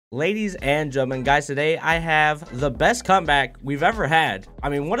Ladies and gentlemen, guys, today I have the best comeback we've ever had. I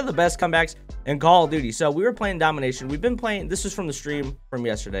mean, one of the best comebacks in Call of Duty. So we were playing Domination. We've been playing, this is from the stream from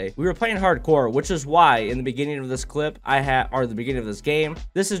yesterday. We were playing hardcore, which is why in the beginning of this clip, or the beginning of this game,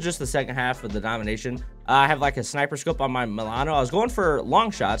 this is just the second half of the Domination. I have like a sniper scope on my Milano. I was going for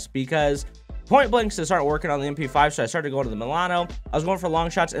long shots because point blanks just aren't working on the MP5, so I started going to the Milano. I was going for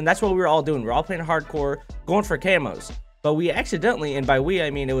long shots, and that's what we were all doing. We were all playing hardcore, going for camos. But we accidentally, and by we,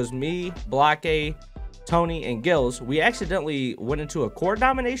 I mean it was me, Block-A, Tony, and Gills. We accidentally went into a core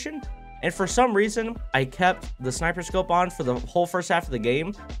domination, and for some reason, I kept the sniper scope on for the whole first half of the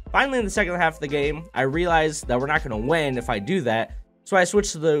game. Finally, in the second half of the game, I realized that we're not going to win if I do that. So I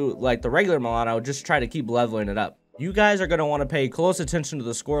switched to the regular Milano, just to try to keep leveling it up. You guys are going to want to pay close attention to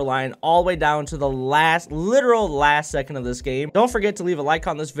the score line all the way down to the literal last second of this game. Don't forget to leave a like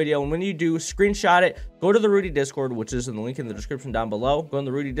on this video, and when you do, screenshot it. Go to the Rudy Discord, which is in the link in the description down below. Go in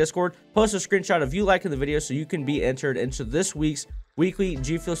the Rudy Discord, post a screenshot of you liking the video so you can be entered into this week's weekly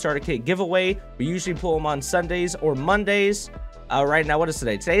G Fuel Starter Kit giveaway. We usually pull them on Sundays or Mondays. Right now, what is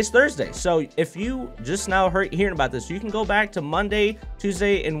today? Today is Thursday. So if you just now hearing about this, you can go back to Monday,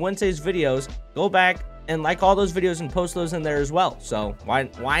 Tuesday, and Wednesday's videos. Go back and like all those videos and post those in there as well. So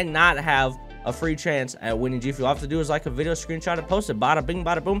why not have a free chance at winning G Fuel? All you have to do is like a video, screenshot it, post it. Bada bing,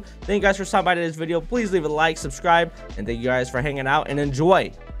 bada boom. Thank you guys for stopping by today's video. Please leave a like, subscribe, and thank you guys for hanging out and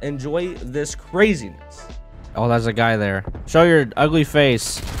enjoy this craziness. Oh, there's a guy there. Show your ugly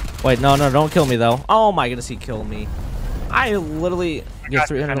face. Wait, no, don't kill me though. Oh my goodness, he killed me. I literally get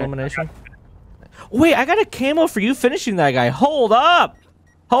 300 elimination. Wait, I got a camo for you finishing that guy. Hold up.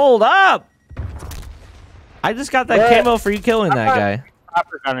 I just got that camo for you killing that guy.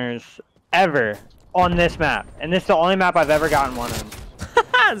 Chopper gunners ever on this map, and this is the only map I've ever gotten one on.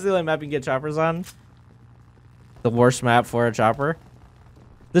 It's the only map you can get choppers on. The worst map for a chopper.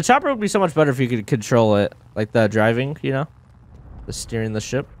 The chopper would be so much better if you could control it, like the driving, you know, the steering the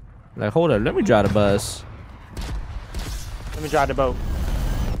ship. Like, hold up, let me drive the bus. Let me drive the boat.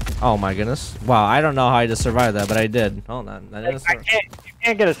 Oh my goodness! Wow, I don't know how I just survived that, but I did. Hold on, you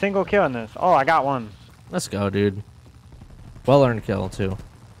can't get a single kill in this. Oh, I got one. Let's go, dude. Well earned kill too.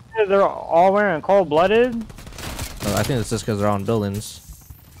 They're all wearing cold-blooded. Oh, I think it's just because they're on buildings.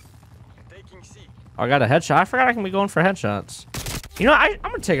 Oh, I got a headshot. I forgot I can be going for headshots. You know, I'm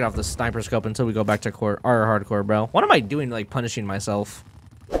gonna take it off the sniper scope until we go back to hardcore, bro. What am I doing, like punishing myself?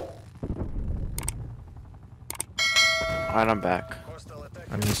 Alright, I'm back.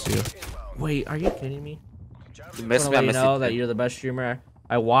 I missed you. Wait, are you kidding me? You missed me. I know that you're the best streamer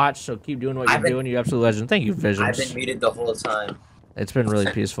I watch, so keep doing what you're doing. You absolute legend. Thank you, Visions. I've been muted the whole time. It's been really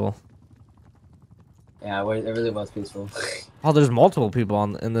peaceful. Yeah, it really was peaceful. Oh, there's multiple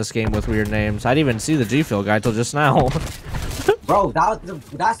people in this game with weird names. I didn't even see the G Fuel guy till just now. Bro, that's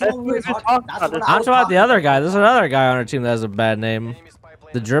the one we were talking about. I'm talking about the other guy. There's another guy on our team that has a bad name.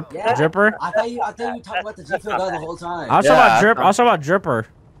 The Dripper? I thought you were talking about the G Fuel guy the whole time. I was talking about Dripper.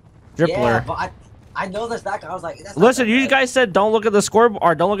 Drippler. Yeah, but I know that's that guy. I was like, listen, you guys said don't look at the scoreboard,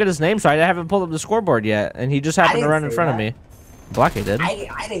 or don't look at his name, so I haven't pulled up the scoreboard yet, and he just happened to run in front of me. Block-A did.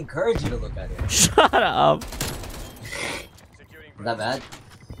 I'd encourage you to look at it. Shut up. Is that bad?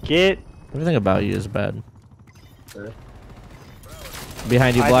 Everything about you is bad. Sure.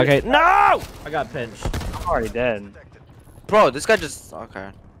 Behind you, Block-A. No! I got pinched. I'm already dead. Bro, this guy just...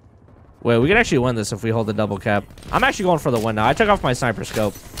 Okay. Wait, we can actually win this if we hold the double cap. I'm actually going for the win now. I took off my sniper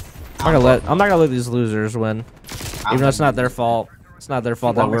scope. I'm not gonna let these losers win. Even though it's not their fault. It's not their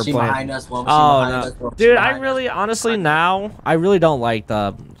fault that we're playing. Oh no, dude! I really, honestly, now I really don't like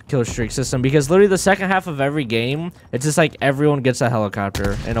the kill streak system because literally the second half of every game, it's just like everyone gets a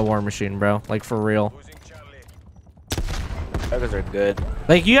helicopter and a war machine, bro. Like for real. Those are good.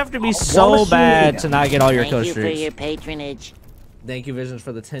 Like you have to be so bad to not get all your kill streaks. Thank you for your patronage. Thank you, Visions,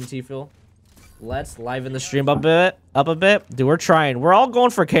 for the 10 T-Fuel. Let's liven the stream up a bit. Dude, we're trying. We're all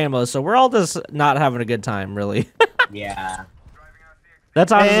going for camos, so we're all just not having a good time, really. Yeah.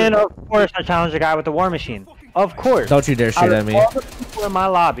 That's honestly... And of course, I challenge the guy with the war machine. Of course. Don't you dare shoot at me. All the people in my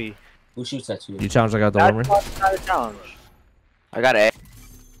lobby. Who shoots at you? You challenge the guy with the war machine? That's challenge. I got A.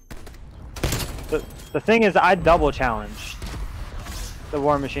 The thing is, I double challenged the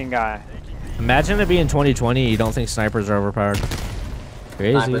war machine guy. Imagine it being 2020. You don't think snipers are overpowered?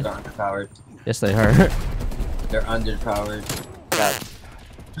 Crazy. Snipers are underpowered. Yes, they are. They're underpowered.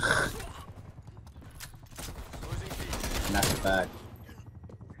 And that's a fact.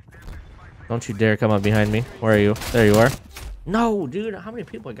 Don't you dare come up behind me. Where are you? There you are. No, dude. How many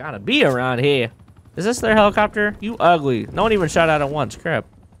people gotta be around here? Is this their helicopter? You ugly. No one even shot at it once. Crap.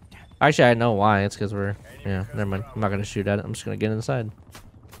 Actually, I know why. It's because we're... Yeah, never mind. I'm not gonna shoot at it. I'm just gonna get inside.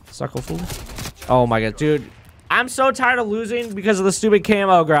 Suckle fool. Oh my god, dude. I'm so tired of losing because of the stupid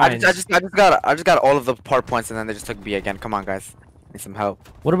camo grind. I just got all of the part points and then they just took B again. Come on, guys. Need some help.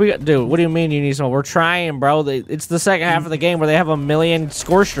 What do we got? Dude, what do you mean you need some? We're trying, bro. It's the second half of the game where they have 1,000,000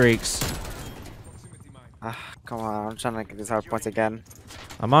 score streaks. Come on, I'm trying to get these hard points again.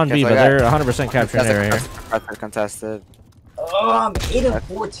 I'm on B, but they're 100% capturing area here. Contested. Oh, I'm 8 of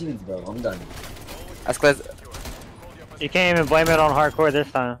 14, bro. I'm done. That's clear. You can't even blame it on hardcore this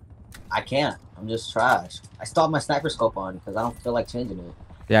time. I can't. I'm just trash. I still have my sniper scope on because I don't feel like changing it.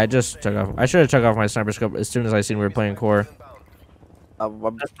 Yeah, I just took off. I should have took off my sniper scope as soon as I seen we were playing core.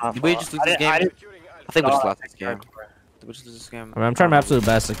 Did we just lose this game? I think we just lost this game. Did we just lose this game? I mean, I'm trying my absolute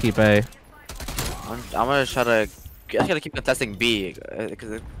best to keep A. I'm gonna try to. I gotta keep contesting B.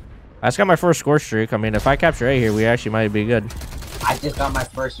 Cause I just got my first score streak. I mean, if I capture A here, we actually might be good. I just got my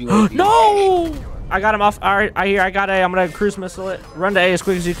first UAV. No! I got him off. All right, I got A. I'm gonna cruise missile it. Run to A as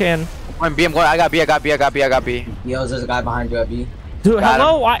quick as you can. I'm B. I'm going. I got B. I got B. I got B. I got B. Yo, there's a guy behind you at B. Dude,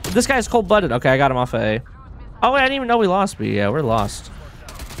 hello. This guy's cold-blooded. Okay, I got him off A. Oh wait, I didn't even know we lost B. Yeah, we're lost.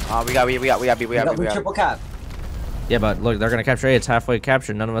 We got B. We got B. We got B. We triple cap. Yeah, but look, they're gonna capture A. It's halfway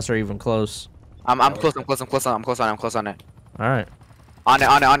captured. None of us are even close. I'm close. I'm close. I'm close on. I'm close on it. All right. On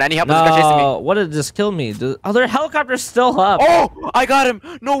it. Any help? This guy chasing me. What did this kill me? Oh, their helicopter's still up. Oh, I got him.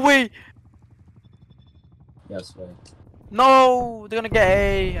 No way. Yes, way. No, they're gonna get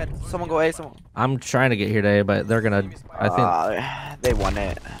A. Someone go A. Someone. I'm trying to get here to A, but they're gonna. I think they won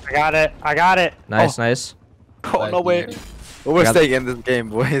it. I got it. Nice, nice. Oh no way. We're staying in this game,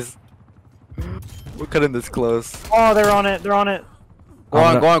 boys. We're cutting this close. Oh, they're on it. They're on it.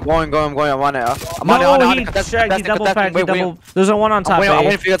 Going. I'm on it. I'm on it. He double packed. There's a one on top.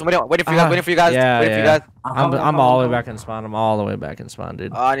 Waiting for you guys. Yeah. I'm all the way back in spawn. I'm all the way back in spawn,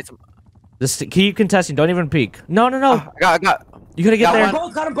 dude. I need some. Just keep contesting. Don't even peek. No. I got. You gotta get there.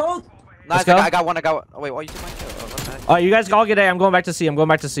 Got them both. Nice. I got one. Oh, wait, you took my kill. Oh, you guys all get A. I'm going back to C.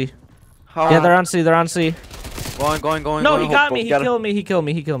 Yeah, they're on C. Going. No, he got me. He killed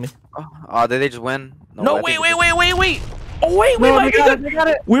me. Oh, did they just win? No, wait. Oh wait, we might be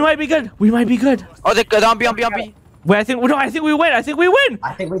good. We might be good. Oh, they're on B. Wait, I think we win. I think we win.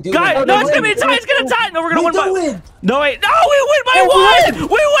 I think we do. Guys, no, it's gonna be tight. It's gonna tie. No, we're gonna win by. No, wait. No, we win by one. We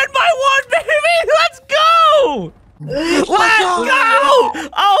win by one, baby. Let's go. Let's go.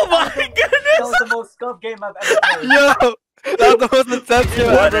 Oh my goodness. That was the most scuffed game I've ever played. Yo, that's the most intense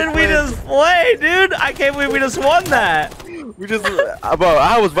game. What did we just play, dude? I can't believe we just won that. We just, bro.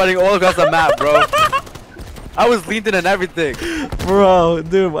 I was running all across the map, bro. I was leaned in and everything. Bro,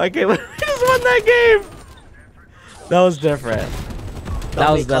 dude, I can't believe we just won that game. That was different.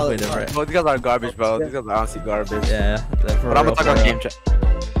 That was definitely different. Bro, these guys are garbage, bro. These guys are honestly garbage. Yeah. But I'm gonna talk about game chat.